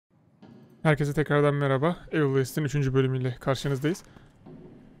Herkese tekrardan merhaba. Evil'ın 3. bölümüyle karşınızdayız.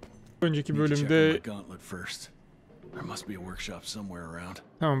 Önceki bölümde...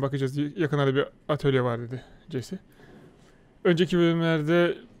 Tamam, bakacağız. Yakınlarda bir atölye var dedi Jesse. Önceki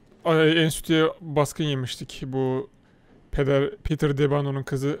bölümlerde enstitüye baskın yemiştik. Bu Peter Debano'nun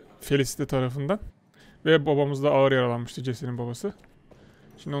kızı Felicity tarafından. Ve babamız da ağır yaralanmıştı, Jesse'nin babası.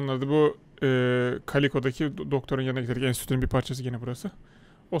 Şimdi onlar da bu Calico'daki doktorun yanına giderek enstitünün bir parçası yine burası.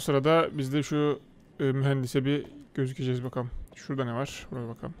 O sırada biz de şu mühendise bir gözükeceğiz bakalım. Şurada ne var? Buraya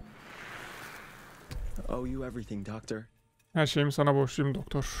bakalım. Her şeyimi sana borçluyum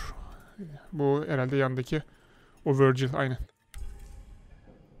doktor. Bu herhalde yandaki o Virgil, aynen.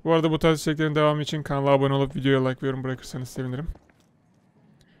 Bu arada bu tarz içeriklerin devamı için kanala abone olup videoya like ve yorum bırakırsanız sevinirim.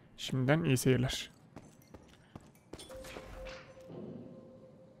 Şimdiden iyi seyirler.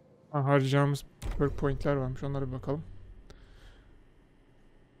 Harcayacağımız perk point'ler varmış, onlara bir bakalım.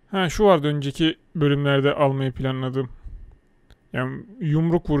 Şu vardı önceki bölümlerde almayı planladığım. Yani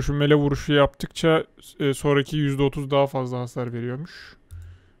yumruk vuruşu, mele vuruşu yaptıkça sonraki %30 daha fazla hasar veriyormuş.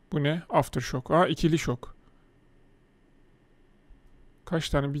 Bu ne? Aftershock. İkili şok. Kaç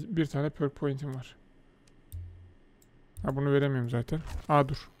tane? Bir tane perk point'im var. Bunu veremiyorum zaten.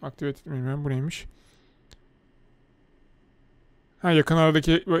 Dur. Aktive etmeyeyim ben. Bu neymiş? Yakın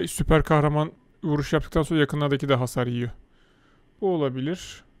aradaki süper kahraman vuruş yaptıktan sonra yakınlardaki de hasar yiyor. Bu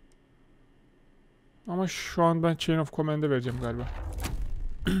olabilir. Ama şu an ben Chain of Command'e vereceğim galiba.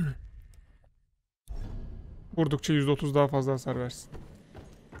 Vurdukça %30 daha fazla hasar versin.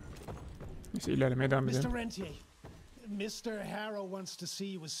 Neyse, ilerlemeye devam edelim.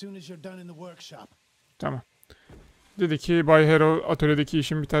 Tamam. Dedi ki Bay Hero atölyedeki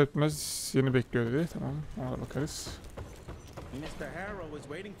işim biter bitmez seni bekliyor dedi. Tamam, ona bakarız.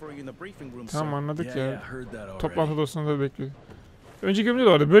 Tamam, anladık ya. Toplantı odasında da bekliyor. Önceki bölümde de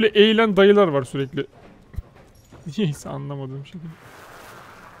vardı. Böyle eğilen dayılar var sürekli. Niyeyse anlamadım şimdi.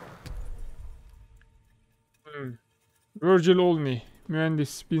 Virgil Olney.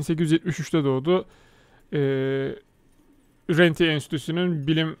 Mühendis. 1873'te doğdu. Rentier Enstitüsü'nün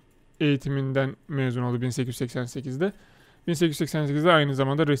bilim eğitiminden mezun oldu 1888'de. 1888'de aynı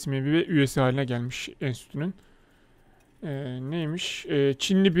zamanda resmi bir üyesi haline gelmiş enstitünün. Neymiş?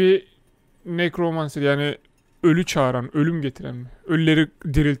 Çinli bir nekromancer, yani ölü çağıran, ölüm getiren, ölüleri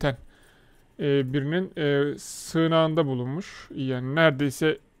dirilten birinin sığınağında bulunmuş. Yani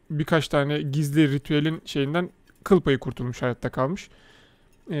neredeyse birkaç tane gizli ritüelin şeyinden kıl payı kurtulmuş, hayatta kalmış.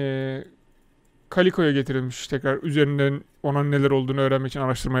 Calico'ya getirilmiş tekrar, üzerinden ona neler olduğunu öğrenmek için,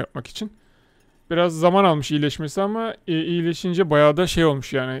 araştırma yapmak için. Biraz zaman almış iyileşmesi ama iyileşince bayağı da şey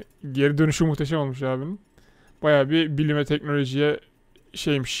olmuş, yani geri dönüşü muhteşem olmuş abinin. Bayağı bir bilime, teknolojiye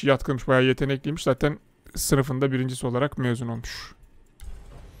şeymiş, yatkınmış, bayağı yetenekliymiş. Zaten sınıfında birincisi olarak mezun olmuş.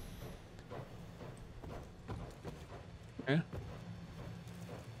 Ne?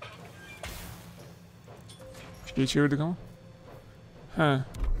 Bir şey çevirdik ama.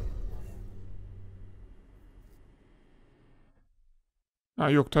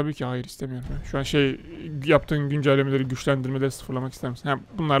 Yok tabii ki, hayır istemiyorum. Şu an yaptığın güncellemeleri, güçlendirmeleri sıfırlamak ister misin?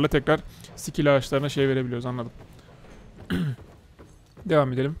 Bunlarla tekrar skill ağaçlarına şey verebiliyoruz, anladım.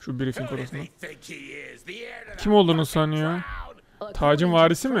 Devam edelim şu briefing odasına. Kim olduğunu sanıyor? Tacın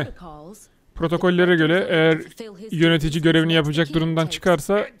varisi mi? Protokollere göre eğer yönetici görevini yapacak durumdan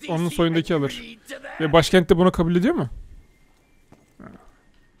çıkarsa onun soyundaki alır. Ve başkent de bunu kabul ediyor mu?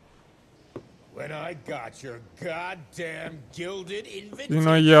 Sizin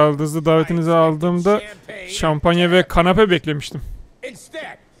o yaldızlı davetinizi aldığımda şampanya ve kanape beklemiştim.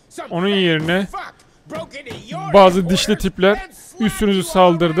 Onun yerine bazı dişli tipler üstünüzü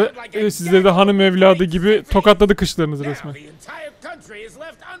saldırdı. Sizleri de hanım evladı gibi tokatladı kışlarınızı resmen.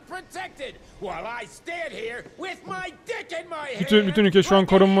 Bütün ülke şu an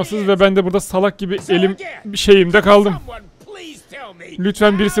korunmasız ve ben de burada salak gibi elim şeyimde kaldım.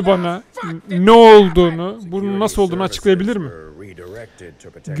 Lütfen birisi bana ne olduğunu, bunun nasıl olduğunu açıklayabilir mi?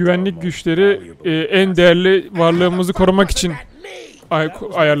 Güvenlik güçleri en değerli varlığımızı korumak için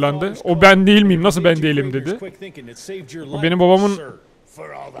ayarlandı. O ben değil miyim? Nasıl ben değilim dedi. O benim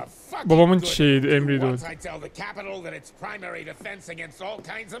babamın şeyiydi, emriydi o.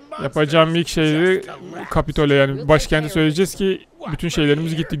 Yapacağım ilk şeydi Kapitol'e, yani başkente söyleyeceğiz ki bütün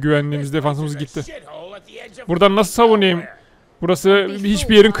şeylerimiz gitti, güvenliğimiz, defansımız gitti. Buradan nasıl savunayım? Burası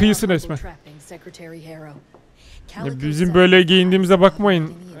hiçbir yerin kıyısı resmen. Bizim böyle giyindiğimize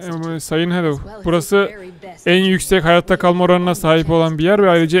bakmayın Sayın Hello. Burası en yüksek hayatta kalma oranına sahip olan bir yer ve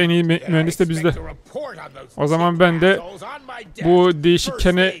ayrıca en iyi mühendis de bizde. O zaman ben de bu değişik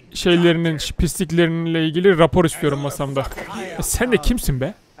kene şeylerinin, pisliklerinle ilgili rapor istiyorum masamda. Sen de kimsin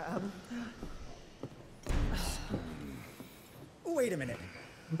be?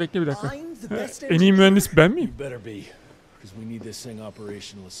 Bekle bir dakika. En iyi mühendis ben miyim?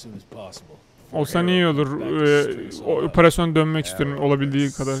 Olsa iyi olur. Operasyon dönmek istiyorum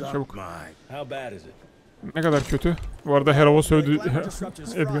olabildiği kadar çabuk. Ne kadar kötü. Bu arada Herova sövdü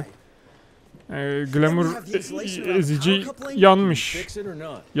Edgar. Glamour ezici yanmış.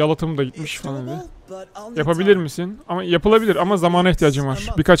 Yalıtım da gitmiş falan dedi. Yapabilir misin? Ama yapılabilir ama zamana ihtiyacım var.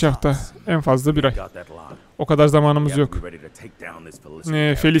 Birkaç hafta. En fazla bir ay. O kadar zamanımız yok.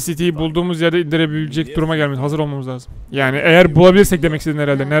 Felicity'yi bulduğumuz yerde indirebilecek duruma gelmemiz. Hazır olmamız lazım. Yani eğer bulabilirsek demek istedin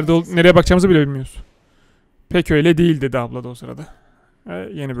herhalde. Nereye bakacağımızı bile bilmiyoruz. Pek öyle değil dedi abla da o sırada.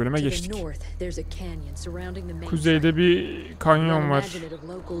 Yeni bölüme geçtik. Kuzeyde bir kanyon var.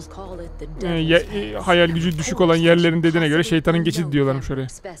 Hayal gücü düşük olan yerlerin dediğine göre şeytanın geçidi diyorlarmış oraya.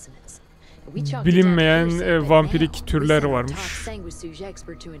 Bilinmeyen vampirik türler varmış.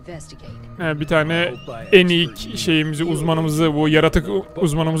 Bir tane en iyi şeyimizi, uzmanımızı, bu yaratık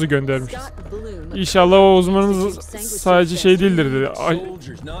uzmanımızı göndermişiz. İnşallah o uzmanımız sadece şey değildir dedi.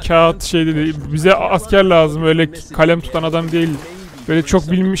 Kağıt şey dedi. Bize asker lazım, öyle kalem tutan adam değil. Böyle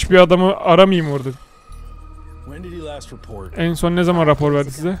çok bilinmiş bir adamı aramayayım orada. En son ne zaman rapor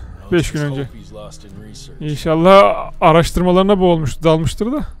verdi size? 5 gün önce. İnşallah araştırmalarına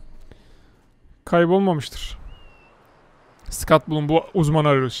dalmıştır da. Kaybolmamıştır. Scott bulun, bu uzmanı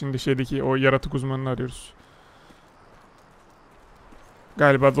arıyoruz şimdi, şeydeki o yaratık uzmanını arıyoruz.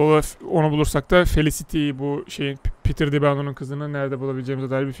 Galiba onu bulursak da Felicity, bu şeyin Peter DeBano'nun kızını nerede bulabileceğimize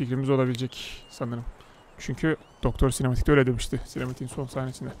dair bir fikrimiz olabilecek sanırım. Çünkü Doktor Sinematik'te öyle demişti. Sinematik'in son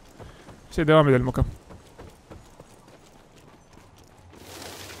sahnesinde. Devam edelim bakalım.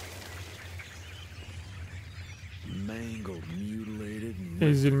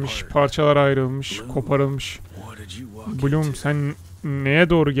 Ezilmiş, parçalara ayrılmış, koparılmış. Bloom, sen neye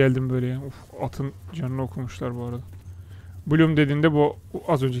doğru geldin böyle ya? Uf, atın canını okumuşlar bu arada. Bloom dediğinde bu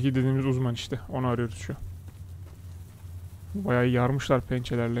az önceki dediğimiz uzman işte. Onu arıyoruz şu. Bayağı yarmışlar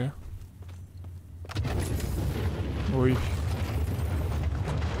pençelerle ya. Oy.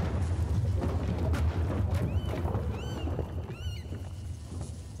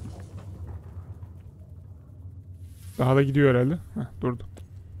 Daha da gidiyor herhalde. Durdu.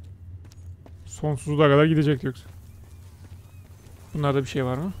 Sonsuzluğa kadar gidecek yoksa. Bunlarda bir şey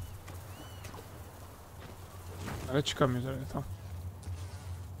var mı? Bunlara çıkamıyoruz herhalde, tamam.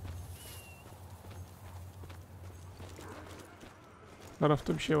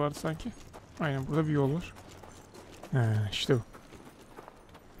 Tarafta bir şey vardı sanki. Aynen, burada bir yol var. İşte bu.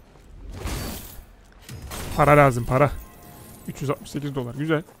 Para lazım, para. 368 dolar,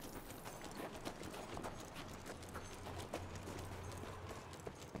 güzel.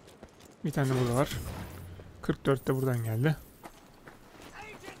 Bir tane burada var. 44 de buradan geldi.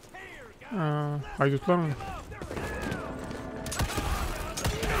 Haydutlar mı?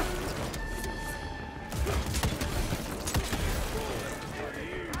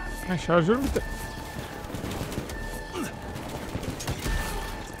 Şarjör mü bitti?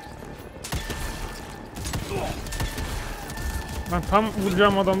 Ben tam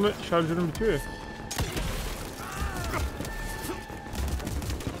vuracağım adamda şarjörüm bitiyor ya.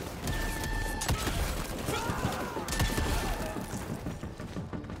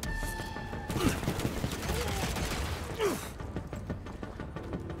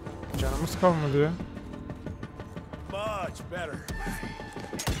 Canımız kalmadı ya.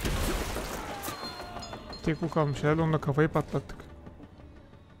 Tek bu kalmış herhalde, onunla kafayı patlattık.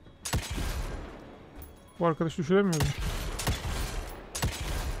 Bu arkadaş düşüremiyor mu?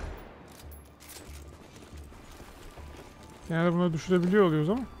 Genelde bunları düşürebiliyor oluyoruz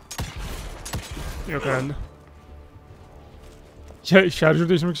ama. Yok herhalde. Şarjör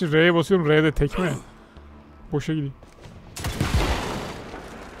değiştirmek için R'ye basıyorum, R'ye de tekme. Boşa gidiyor.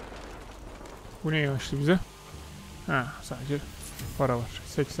 Bu ne yaşlı bize? Sadece para var.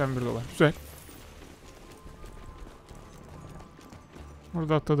 81 dolar. Güzel.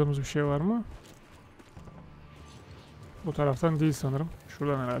 Burada atladığımız bir şey var mı? Bu taraftan değil sanırım.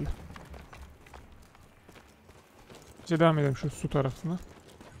 Şuradan herhalde. Devam edelim şu su tarafına.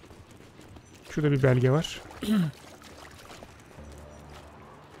 Şurada bir belge var.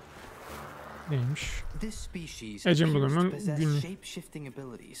 Neymiş? Ecin Bloom'un günlüğü.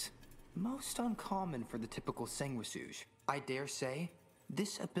 Most uncommon for the typical sanguisuge. I dare say,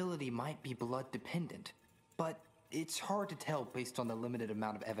 this ability might be blood dependent, but it's hard to tell based on the limited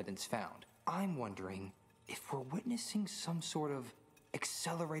amount of evidence found. I'm wondering if we're witnessing some sort of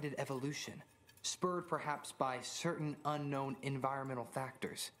accelerated evolution, spurred perhaps by certain unknown environmental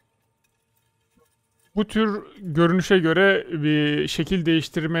factors. Bu tür görünüşe göre bir şekil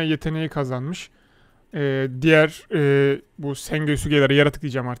değiştirme yeteneği kazanmış. Diğer bu sengosuge'lere, yaratık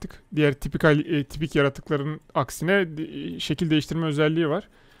diyeceğim artık. Diğer tipik yaratıkların aksine şekil değiştirme özelliği var.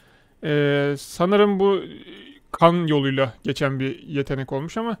 Sanırım bu kan yoluyla geçen bir yetenek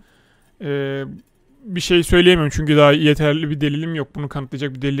olmuş ama bir şey söyleyemiyorum çünkü daha yeterli bir delilim yok. Bunu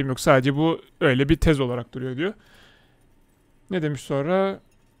kanıtlayacak bir delilim yok. Sadece bu öyle bir tez olarak duruyor diyor. Ne demiş sonra?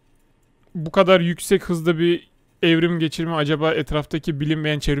 Bu kadar yüksek hızda bir evrim geçirme acaba etraftaki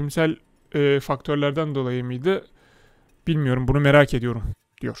bilinmeyen çevrimsel faktörlerden dolayı mıydı? Bilmiyorum. Bunu merak ediyorum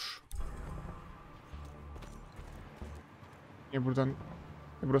diyor. Buradan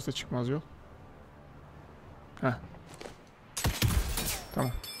burası da çıkmaz yol. Heh.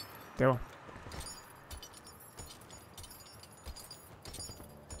 Tamam. Devam.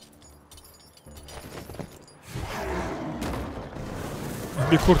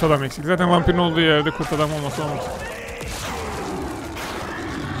 Bir kurt adam eksik. Zaten vampirin olduğu yerde kurt adam olmasa olmaz.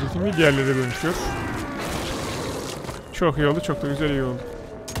 Ciddi diğerleri dönüşüyor. Çok iyi oldu. Çok da güzel iyi oldu.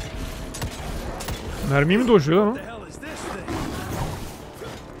 Mermiyi mi dojluyor lan o?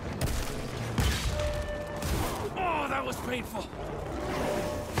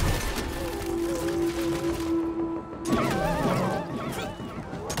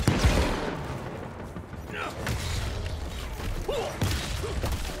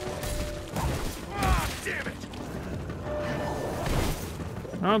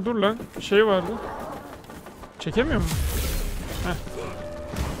 Ha dur lan. Şey vardı. Çekemiyor mu? Heh.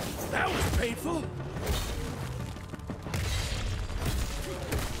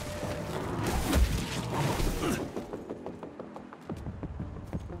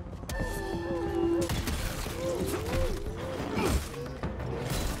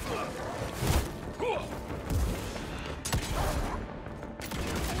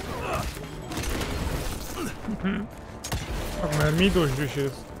 Bak mermiyi dojluyor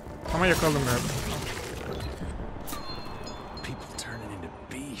şerif. Ama yakaladım galiba.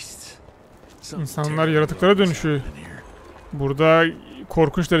 İnsanlar yaratıklara dönüşüyor. Burada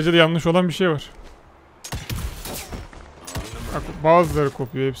korkunç derecede yanlış olan bir şey var. Bak bazıları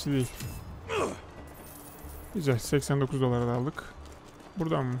kopuyor, hepsi değil. Güzel, $89 da aldık.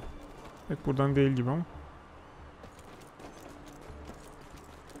 Buradan mı? Evet, buradan değil gibi ama.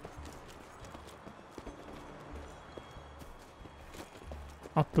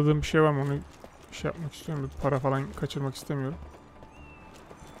 Atladığım bir şey var mı? Onu şey yapmak istiyorum. Bir para falan kaçırmak istemiyorum.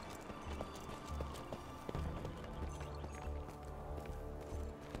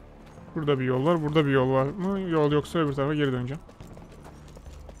 Burada bir yol var. Burada bir yol var mı? Yol yoksa öbür tarafa geri döneceğim.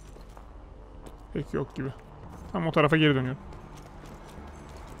 Pek yok gibi. Tam o tarafa geri dönüyorum.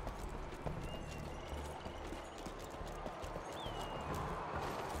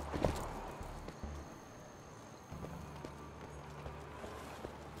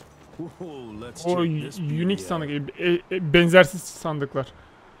 O unique sandık, benzersiz sandıklar.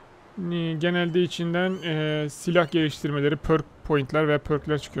 Genelde içinden silah geliştirmeleri, perk pointler ve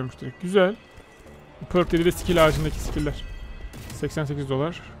perkler çıkıyormuş direkt. Güzel. Perk dediği de skill ağacındaki skill'ler.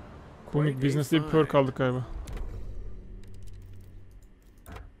 $88. Komik business diye bir perk aldık galiba.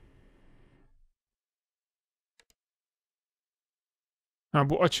 Ha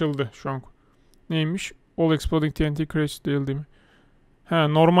bu açıldı şu an. Neymiş? All exploding TNT crash değil mi? Ha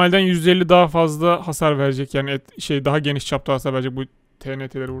normalden 150 daha fazla hasar verecek yani daha geniş çapta hasar verecek bu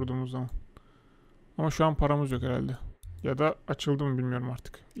TNT'leri vurduğumuz zaman. Ama şu an paramız yok herhalde. Ya da açıldı mı bilmiyorum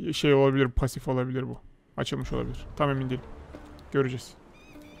artık. Şey olabilir, pasif olabilir bu. Açılmış olabilir. Tam emin değilim. Göreceğiz.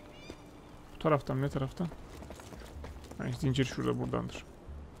 Bu taraftan ne taraftan? Yani zincir şurada buradandır.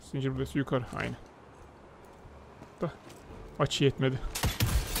 Zincir burası yukarı. Aynen. Da açı yetmedi.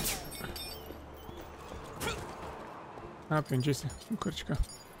 Ne yapıyorsun Jesse? Yukarı çıkan.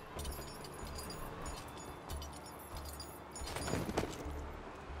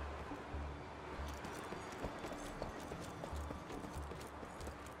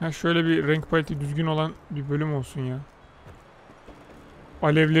 Ya şöyle bir renk paleti düzgün olan bir bölüm olsun ya.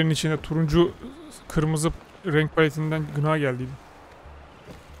 Alevlerin içinde turuncu, kırmızı renk paletinden gına geldiydi.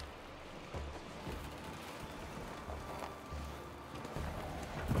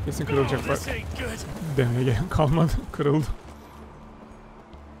 Kesin kırılacak bak. Demeye gelen kalmadı. Kırıldı.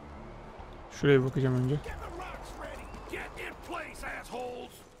 Şuraya bakacağım önce.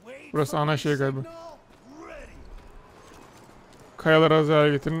 Burası ana şey galiba. Kayaları az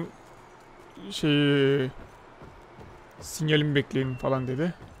hale getirin. Sinyalimi bekleyin falan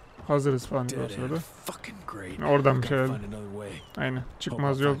dedi. Hazırız falan diyor o sırada. Oradanmış herhalde. Aynen.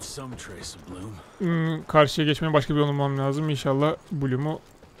 Çıkmaz yol. Karşıya geçmeye başka bir yol bulmam lazım. İnşallah Bloom'u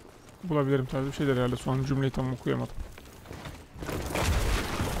bulabilirim tarzı bir şeyler herhalde. Son cümleyi tam okuyamadım.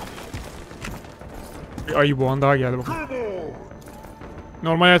 Bir ayı boğan daha geldi bakalım.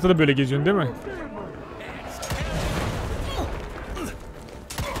 Normal hayatta da böyle geziyorsun değil mi?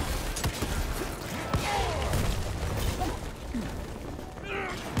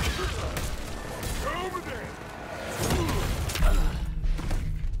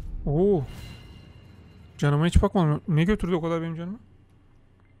 Oo. Canıma hiç bakmadım. Ne götürdü o kadar benim canıma?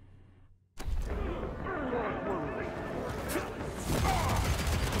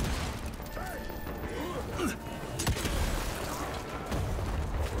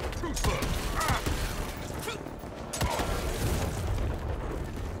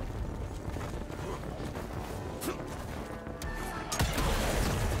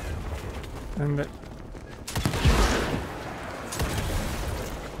 Ben de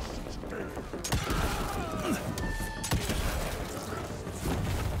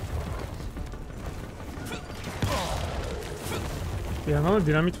bir yandan da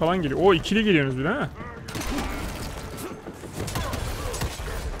dinamit falan geliyor. O ikili geliyorsunuz bir de ha.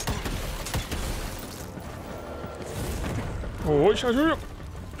 Oo şaşırıyorum.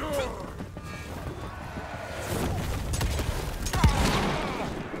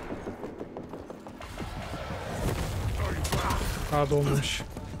 Daha dolmuş.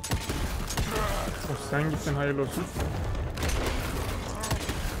 Oh, sen gittin, hayırlı olsun.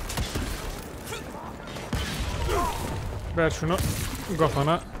 Ver şunu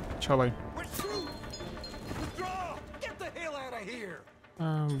kafana çalayım.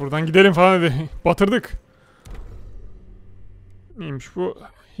 Buradan gidelim falan dedi. Batırdık. Neymiş bu?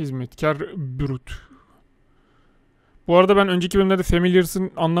 Hizmetkar brut. Bu arada ben önceki bölümlerde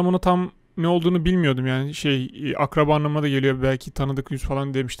familiars'ın anlamını tam ne olduğunu bilmiyordum yani akraba anlamına da geliyor, belki tanıdık yüz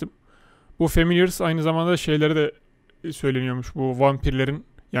falan demiştim. Bu familiars aynı zamanda şeyleri de söyleniyormuş, bu vampirlerin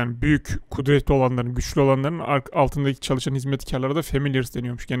yani büyük kudretli olanların, güçlü olanların altındaki çalışan hizmetkarlara da familiars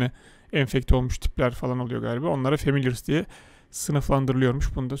deniyormuş. Gene enfekte olmuş tipler falan oluyor galiba, onlara familiars diye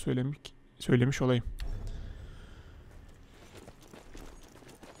sınıflandırılıyormuş, bunu da söylemiş olayım.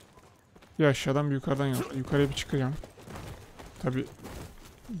 Bir aşağıdan bir yukarıdan yukarıya bir çıkacağım. Tabi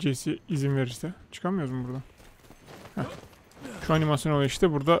Jesse izin verirse. Çıkamıyoruz mu buradan? Heh. Şu animasyon oluyor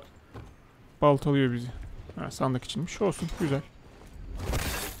işte, burada baltalıyor bizi. Ha, sandık içinmiş. Olsun, güzel.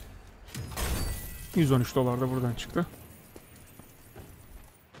 113 dolar da buradan çıktı.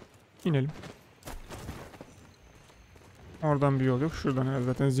 İnelim. Oradan bir yol yok. Şuradan herhalde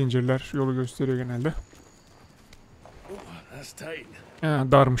zaten zincirler yolu gösteriyor genelde.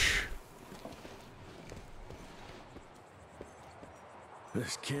 Ha, darmış.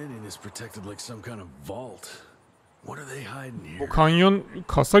 Bu kanyon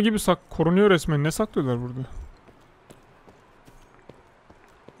kasa gibi korunuyor resmen. Ne saklıyorlar burada?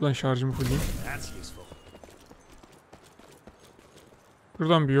 Buradan şarjımı fulleyim.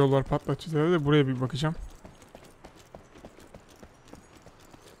 Buradan bir yol var, patlatacağız de buraya bir bakacağım.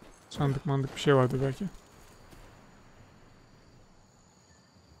 Sandık mandık bir şey vardı belki.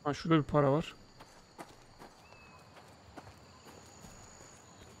 Ha, şurada bir para var.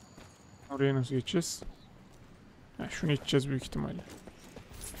 Oraya nasıl geçeceğiz? Ha, şunu içeceğiz büyük ihtimalle.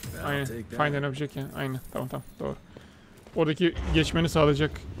 Aynen. Find an object yani. Aynen. Tamam doğru. Oradaki geçmeni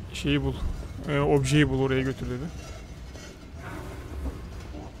sağlayacak şeyi bul. Objeyi bul, oraya götür dedi.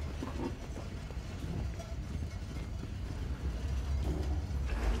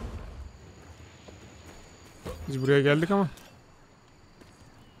 Biz buraya geldik ama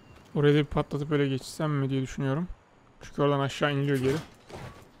oraya da bir patlatıp öyle geçsem mi diye düşünüyorum. Çünkü oradan aşağı iniliyor geri.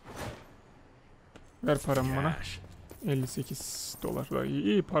 Ver paramı bana. 58 dolar. Daha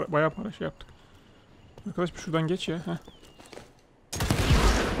iyi para, bayağı para şey yaptık. Arkadaş bir şuradan geç ya. Heh.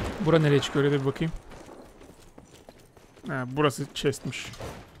 Bura nereye çıkıyor? Öyle de bir bakayım. Ha, burası chest'miş.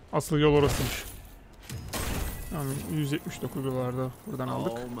 Asıl yol orasıymış. Tamam, 179 dolar da buradan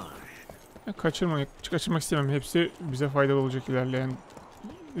aldık. Ya, kaçırmak istemem. Hepsi bize faydalı olacak ilerleyen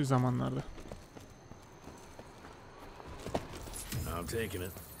zamanlarda.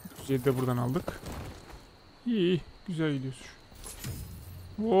 37 de buradan aldık. İyi, güzel gidiyorsun.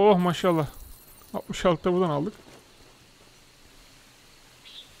 Oh maşallah. 66 da buradan aldık.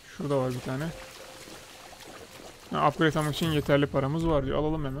 Şurada var bir tane. Upgrade almak için yeterli paramız var diyor.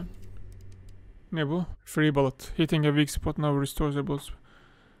 Alalım hemen. Ne bu? Free bullet. Hitting a weak spot now restores a bullet.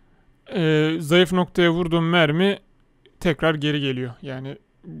 Zayıf noktaya vurduğum mermi tekrar geri geliyor. Yani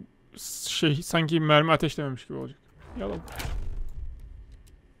sanki mermi ateşlememiş gibi olacak. Yalan.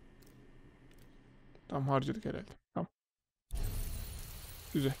 Tam harcadık herhalde. Tamam.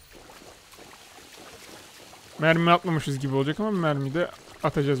 Güzel. Mermi atmamışız gibi olacak ama mermi de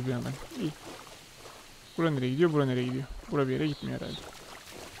atacağız bir yandan. İyi. Bura nereye gidiyor? Bura nereye gidiyor? Bura bir yere gitmiyor herhalde.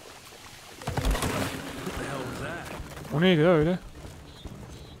 O neydi ya öyle?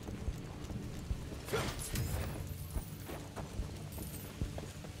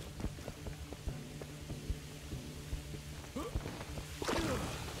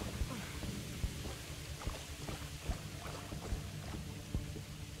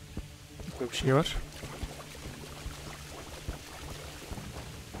 Burada bir şey var.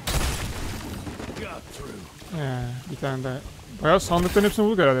 Bir tane daha. Bayağı sandıkların hepsini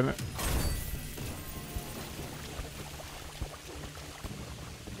bulduk herhalde.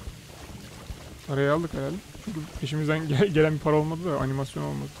 Parayı aldık herhalde. Çünkü peşimizden gelen bir para olmadı da animasyon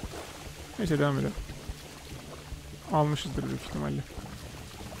olmadı. Neyse devam edelim. Almışızdır büyük ihtimalle.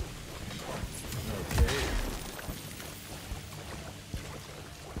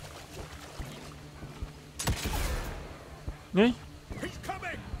 Ne?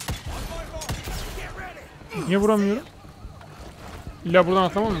 Niye vuramıyorum? İlla buradan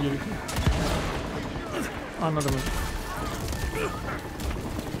atlamam mı gerekiyor? Anladım hocam.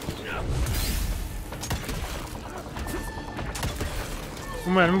 Bu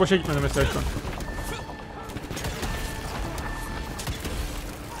mermi boşa gitmedi mesela şu an.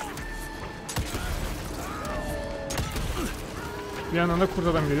 Bir yandan da kurt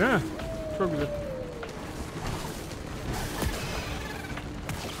adam geliyor ha? Çok güzel.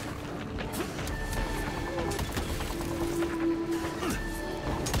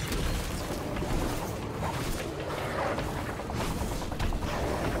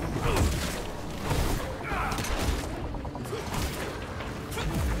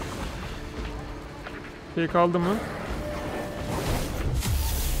 Şey kaldı mı?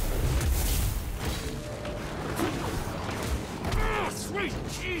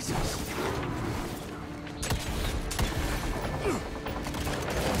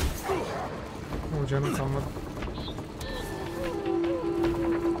 O canım kalmadı.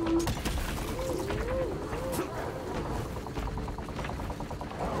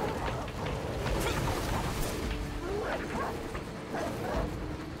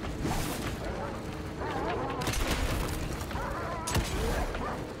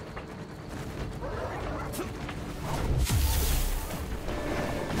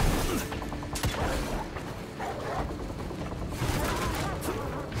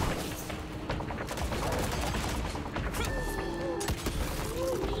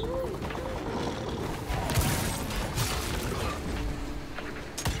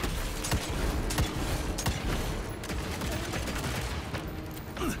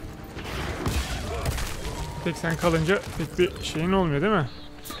 Tek sen kalınca pek bir şeyin olmuyor değil mi?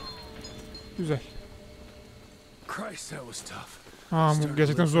 Güzel. Bu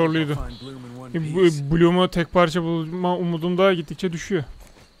gerçekten zorluydu. Bloom'u tek parça bulma umudum da gittikçe düşüyor.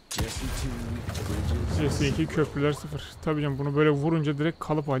 Jesse 2 köprüler 0. Tabii canım bunu böyle vurunca direkt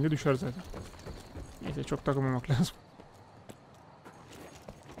kalıp halinde düşer zaten. Neyse çok takılmamak lazım.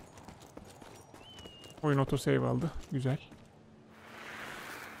 Oyun autosave aldı. Güzel.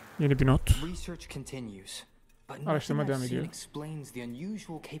 Yeni bir not. Araştırma devam ediyor.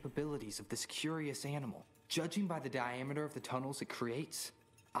 Judging by the diameter of the tunnels it creates,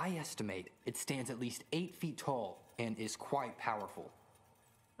 I estimate it stands at least 8 feet tall and is quite powerful.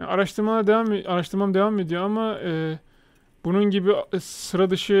 Araştırmam devam ediyor ama bunun gibi sıra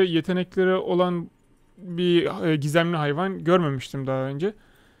dışı yetenekleri olan bir gizemli hayvan görmemiştim daha önce.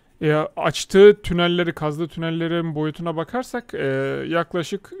 Açtığı tünelleri, kazdığı tünellerin boyutuna bakarsak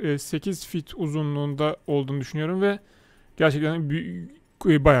yaklaşık 8 feet uzunluğunda olduğunu düşünüyorum ve gerçekten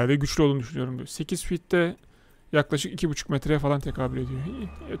bayağı da güçlü olduğunu düşünüyorum. 8 feet'te yaklaşık 2,5 metreye falan tekabül ediyor.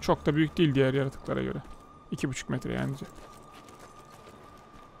 Çok da büyük değil diğer yaratıklara göre. 2,5 metre yani.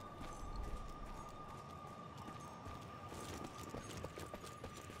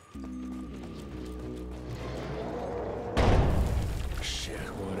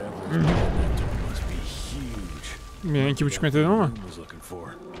 Yani 2,5 metreden ama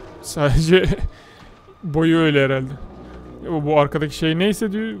sadece boyu öyle herhalde. Bu arkadaki şey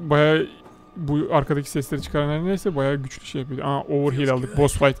neyse diyor, bayağı bu arkadaki sesleri çıkaran neyse bayağı güçlü şey yapıyor. Aa, overheal aldık.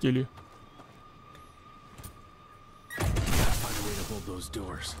 Boss fight geliyor.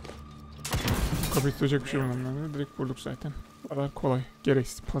 Kapıyı tutacak bir şey olmadan direkt vurduk zaten. Bu kadar kolay.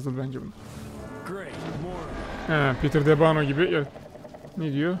 Gereksiz puzzle bence bunu. Peter Debano gibi.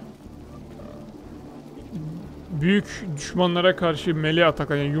 Ne diyor? Büyük düşmanlara karşı melee atak,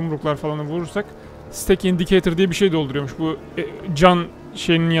 yani yumruklar falan vurursak stack indicator diye bir şey dolduruyormuş. Bu can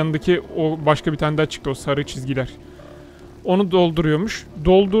şeyinin yanındaki o başka bir tane daha çıktı, o sarı çizgiler. Onu dolduruyormuş.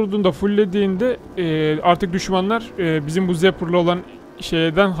 Doldurduğunda, fulllediğinde artık düşmanlar bizim bu Zapper'la olan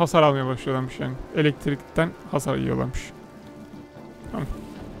şeyden hasar almaya başlıyorlarmış yani. Elektrikten hasar yiyorlarmış. Tamam.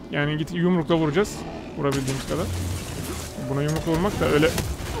 Yani git yumrukla vuracağız. Vurabildiğimiz kadar. buna yumrukla vurmak da öyle...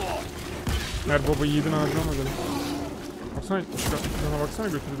 Baba yiğidin ağzına mı böyle? Baksana, şuna baksana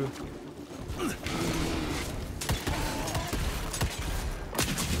götürdü.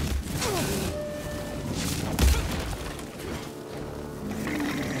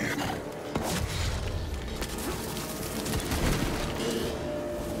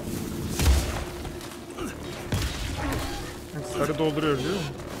 Sarı dolduruyor değil mi?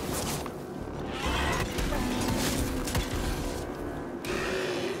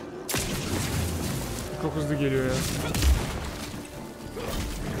 Çok hızlı geliyor ya.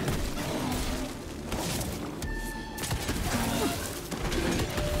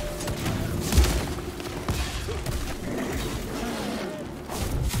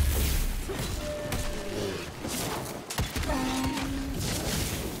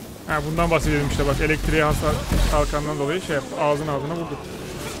 Ha, bundan bahsedelim işte, bak elektriğe hasar kalkandan dolayı şey yaptı, ağzına vurdu.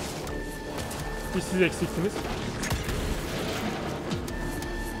 Siz eksiktiniz.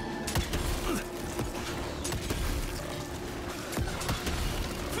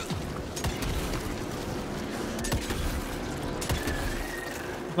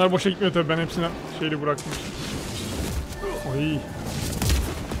 Bunlar boşa gitmiyor tabii, ben hepsini şeyli bıraktım. Oy.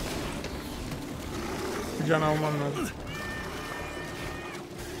 Can alman lazım.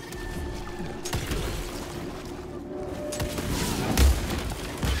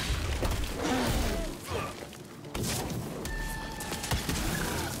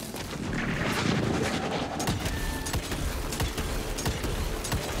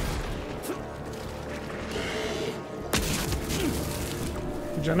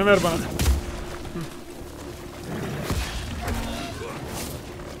 Canı ver bana.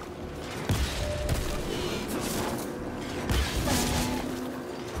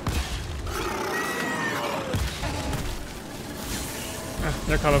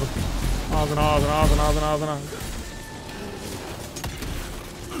 Yakaladım. Ağzına.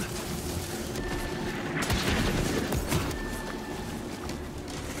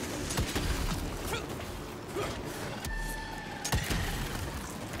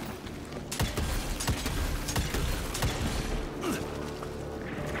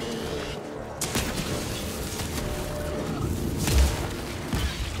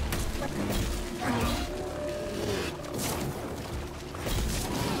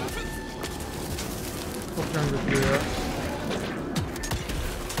 Çok can götürüyor ya.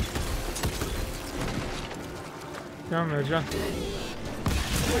 Can ver can.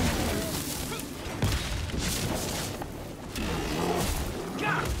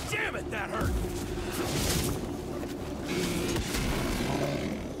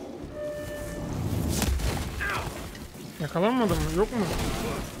 Yakalanmadın mı? Yok mu?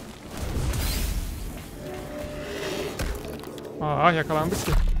 Aa, yakalandık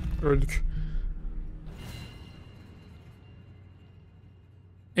ki. Öldük.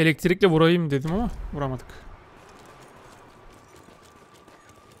 Elektrikle vurayım dedim ama vuramadık.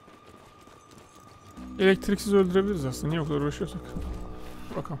 Elektriksiz öldürebiliriz aslında. Niye o kadar uğraşıyorsak.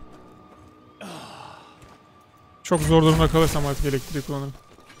 Bakalım. Çok zor durumda kalırsam artık elektriği kullanırım.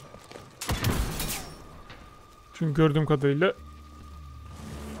 Çünkü gördüğüm kadarıyla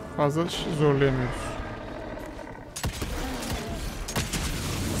fazla zorlayamıyoruz.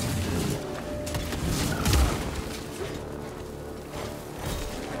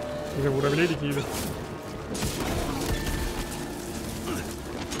 Bir de vurabileydik iyiydi.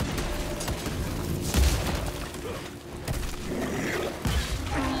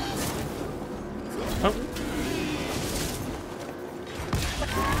 Tamam.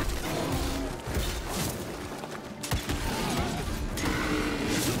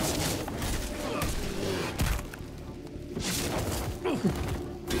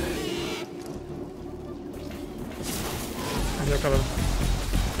 Hadi yakaladım.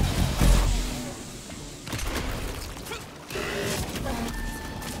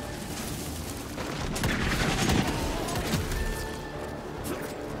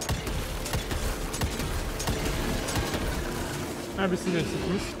 Ha, bir siz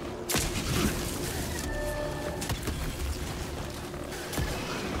eksikmiş.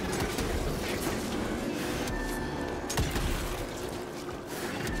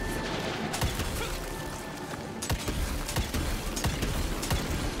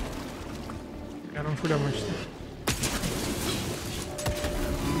 Yanım full ama işte.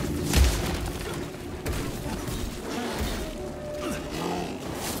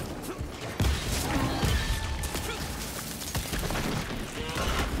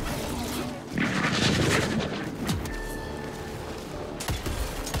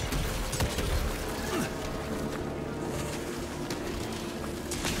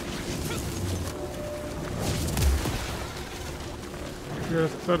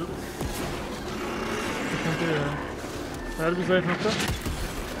 Yaratıklar sıkıntı ya. Her bir zayıf nokta.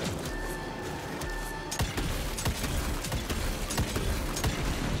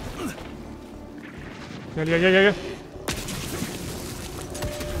 Gel gel gel gel.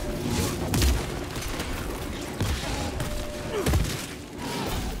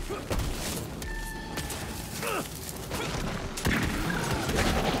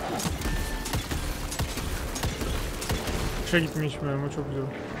 Kışa gitmeyi içmiyorum, o çok güzel.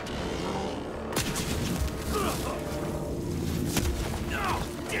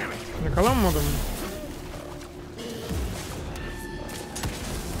 Yakalanmadım mı?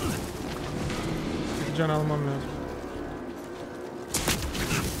 Bir can almam lazım.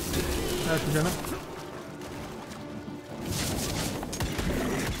 Her şu canım.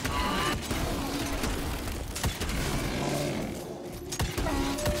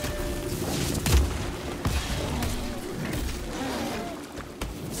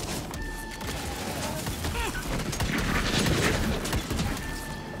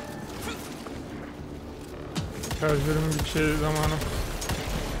 Şarjörümün bir şey zamanı.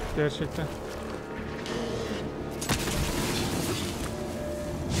 Gerçekten.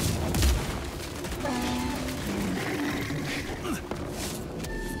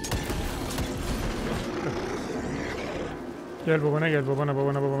 Gel babana, gel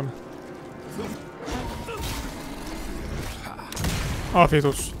babana. Afiyet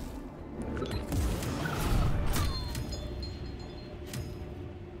olsun.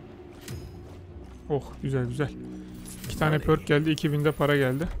 Oh, güzel güzel. 2 tane perk geldi, 2000'de para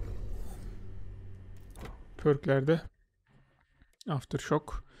geldi. Perklerde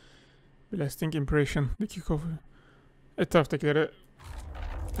Aftershock, Blasting Impression, Dakika. Etraftakilere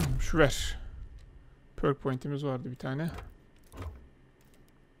şu ver. Perk point'imiz vardı bir tane.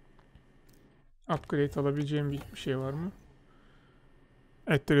 Upgrade alabileceğim bir şey var mı?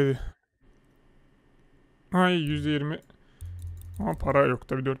 Ettiredi. Ay %20. Ama para yok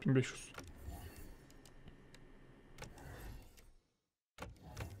tabi, 4500.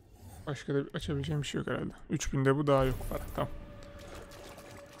 Başka da açabileceğim bir şey yok herhalde. 3000'de bu daha yok para. Tamam.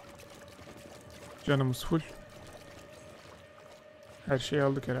 Canımız full. Her şeyi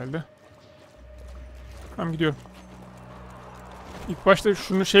aldık herhalde. Tamam, gidiyorum. İlk başta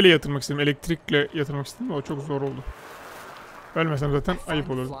şunu şeyle yatırmak istedim. Elektrikle yatırmak istedim. O çok zor oldu. Ölmesem zaten ayıp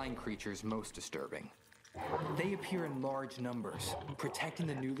olurdu. They appear in large numbers, protecting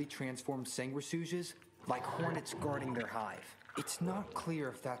the newly transformed sanguisuges like hornets guarding their hive. It's not clear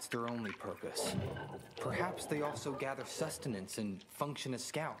if that's their only purpose. Perhaps they also gather sustenance and function as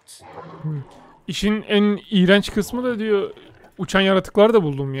scouts. İşin en iğrenç kısmı da diyor, uçan yaratıklar da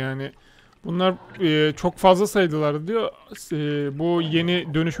buldum yani. Bunlar çok fazla sayıdılar diyor. Bu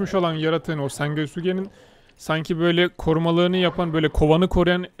yeni dönüşmüş olan yaratığın, o sanguisuge'nin sanki böyle korumalarını yapan, böyle kovanı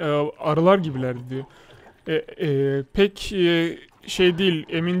koruyan arılar gibilerdi diyor. Pek şey değil,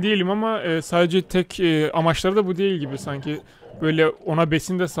 emin değilim ama sadece tek amaçları da bu değil gibi sanki. Böyle ona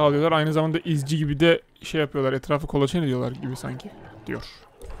besin de sağlıyorlar, aynı zamanda izci gibi de şey yapıyorlar, etrafı kolaçan ediyorlar gibi sanki diyor.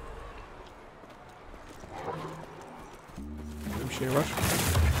 Böyle bir şey var.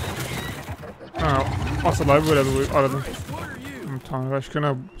 Ha, asıl abi böyle aradım. Tanrı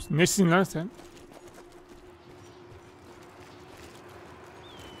aşkına, nesin lan sen?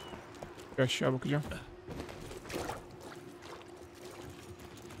 Bir aşağı bakacağım.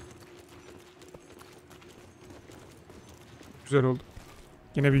 Güzel oldu.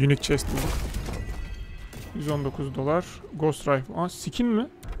 Yine bir unique chest bulduk. 119 dolar. Ghost Rifle. Aa, skin mi?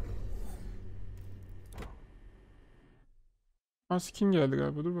 Aa, skin geldi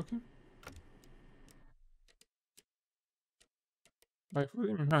galiba. Dur bakayım. Rifle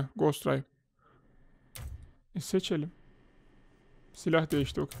değil mi? Ha, Ghost Rifle. Seçelim. Silah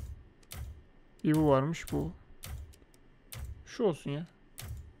değişti. Bir bu varmış, bu. Şu olsun ya.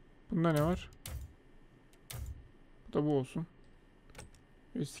 Bunda ne var? Bu da bu olsun.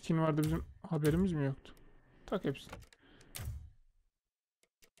 Bir skin vardı, bizim haberimiz mi yoktu? Tak hepsini.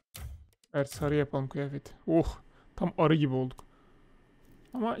 Evet, sarı yapalım kıyafeti. Oh, tam arı gibi olduk.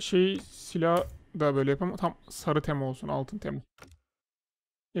 Ama silah da böyle yapalım. Tam sarı tema olsun, altın tema.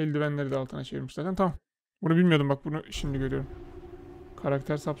 Eldivenleri de altına çevirmiş zaten. Tamam. Bunu bilmiyordum, bak bunu şimdi görüyorum.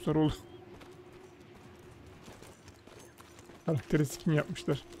 Karakter sapsarı oldu. Karakteri skin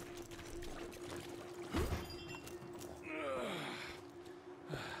yapmışlar.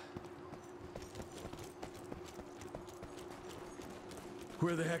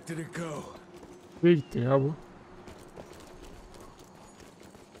 Where the heck did it go? Nereye gitti ya bu?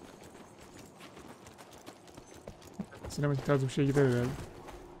 Sinematik tarzı bir şey gider herhalde.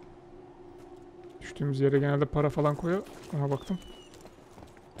 Düştüğümüz yere genelde para falan koyuyor. Ona baktım.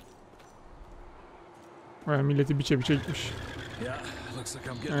 Bayağı milleti biçe biçe gitmiş. Yeah, looks like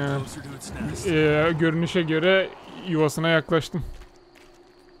I'm getting closer to its nest. Görünüşe göre yuvasına yaklaştım.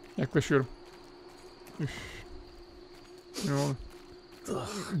 Yaklaşıyorum. Üf. Ne oğlum?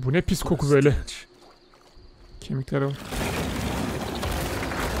 Bu ne pis koku böyle. Kemikler al.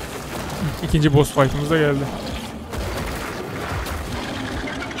 İkinci boss fight'ımız da geldi.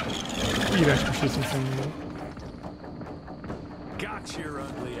 İğrenç bir şeysin sen de. Got your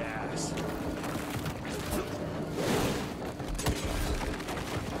ugly ass.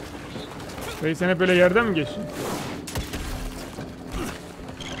 Bey sen hep böyle yerden mi geçtin?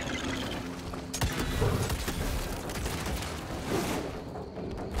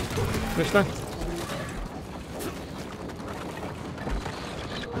 Geç lan.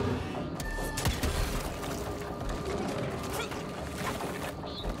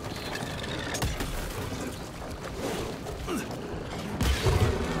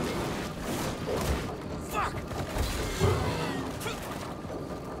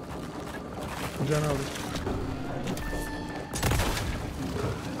 Can aldım.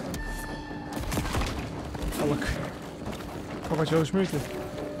 Salak. Kafa çalışmıyor ki.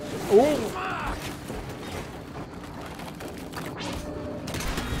 Oo!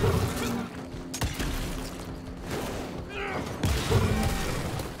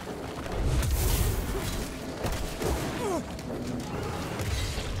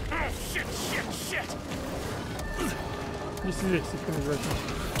 Bir siz eksiktiniz zaten.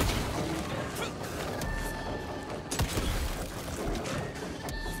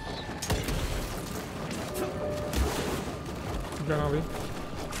 Can alayım.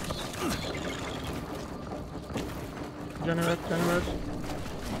 Canı ver, canı ver.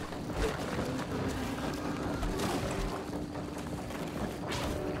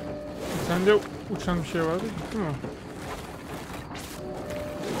 Sende uçan bir şey vardı, gitti mi o?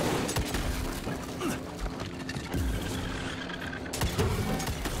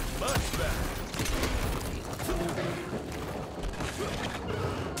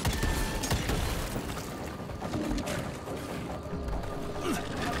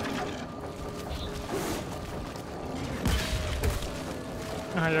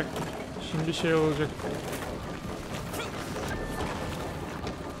 Aha şimdi şey olacak.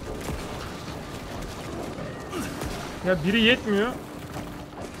 Ya biri yetmiyor.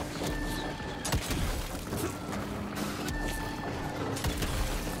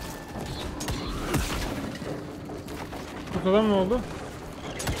 Bu kadar mı oldu?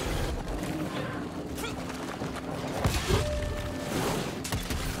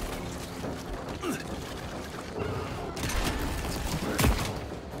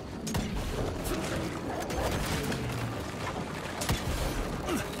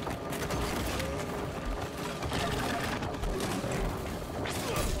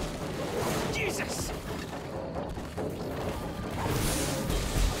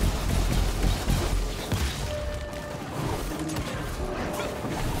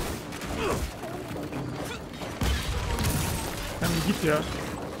 Git ya.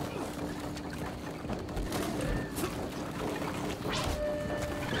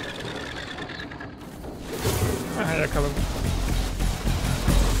 Aha yakaladım.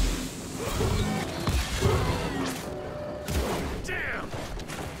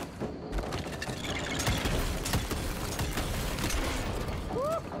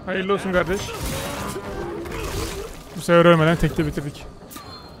 Hayırlı olsun kardeş. Bu sefer ölmeden tekte bitirdik.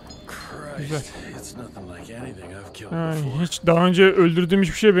 Güzel. Yani hiç daha önce öldürdüğüm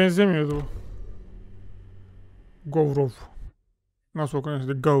hiçbir şeye benzemiyordu bu. Govrov. Nasıl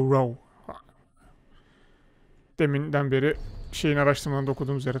okunuyorsa Govrov. Deminden beri şeyin araştırmalarında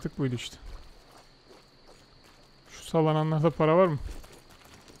okuduğumuz yaratık buydu işte. Şu sallananlarda para var mı?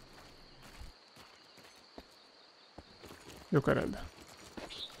 Yok herhalde.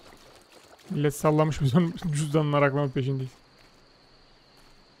 Millet sallamış biz onun cüzdanını araklamak peşindeyiz.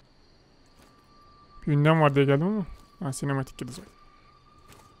 Bir ünlem var diye geldim ama. Ha, sinematik gibi zaten.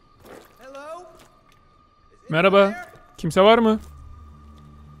 Merhaba. Kimse var mı?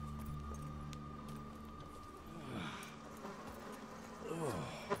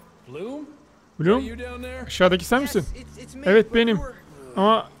 Bloom? Aşağıdaki sen misin? Evet benim.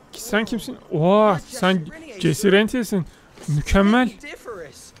 Ama sen kimsin? Oha, sen Jesse Rentier'sin. Mükemmel.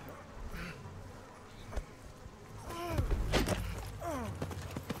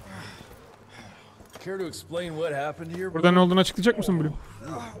 Burada ne olduğunu açıklayacak mısın Bloom?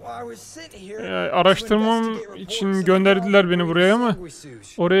 Araştırmam için gönderdiler beni buraya ama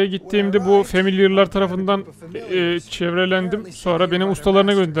oraya gittiğimde bu familiarlar tarafından çevrelendim. Sonra benim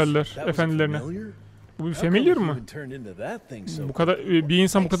ustalarına gönderdiler, efendilerine. Bu bir familiar mı? Bu kadar bir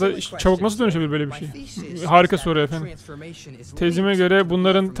insan bu kadar çabuk nasıl dönüşebilir böyle bir şey? Harika soru efendim. Tezime göre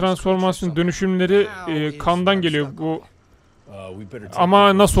bunların transformasyon dönüşümleri kandan geliyor. Bu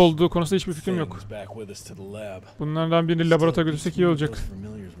ama nasıl olduğu konusunda hiçbir fikrim yok. Bunlardan birini laboratuvara götürsek iyi olacak.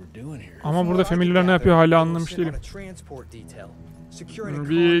 Ama burada familiar ne yapıyor hala anlamış değilim.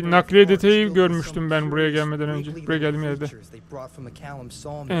 Bir nakliye detayı görmüştüm ben buraya gelmeden önce. Buraya geldiğim yerde.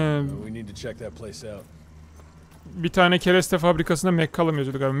 Bir tane kereste fabrikasında McCallum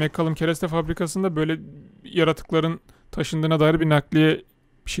yazıyordu galiba. McCallum kereste fabrikasında böyle yaratıkların taşındığına dair bir nakliye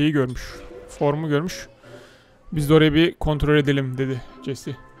şeyi görmüş. Formu görmüş. Biz de oraya bir kontrol edelim dedi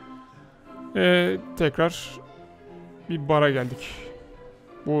Jesse. Tekrar bir bara geldik.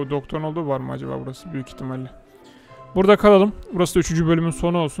 Bu doktorun olduğu var mı acaba burası? Büyük ihtimalle. Burada kalalım. Burası da 3. bölümün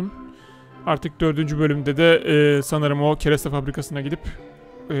sonu olsun. Artık 4. bölümde de sanırım o kereste fabrikasına gidip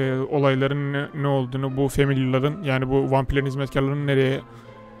olayların ne olduğunu, bu family'ların yani bu vampirlerin hizmetkarlarının nereye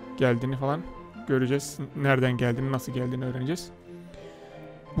geldiğini falan göreceğiz. Nereden geldiğini, nasıl geldiğini öğreneceğiz.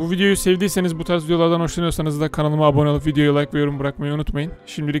 Bu videoyu sevdiyseniz, bu tarz videolardan hoşlanıyorsanız da kanalıma abone olup videoya like ve yorum bırakmayı unutmayın.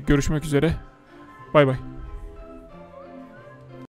 Şimdilik görüşmek üzere. Bay bay.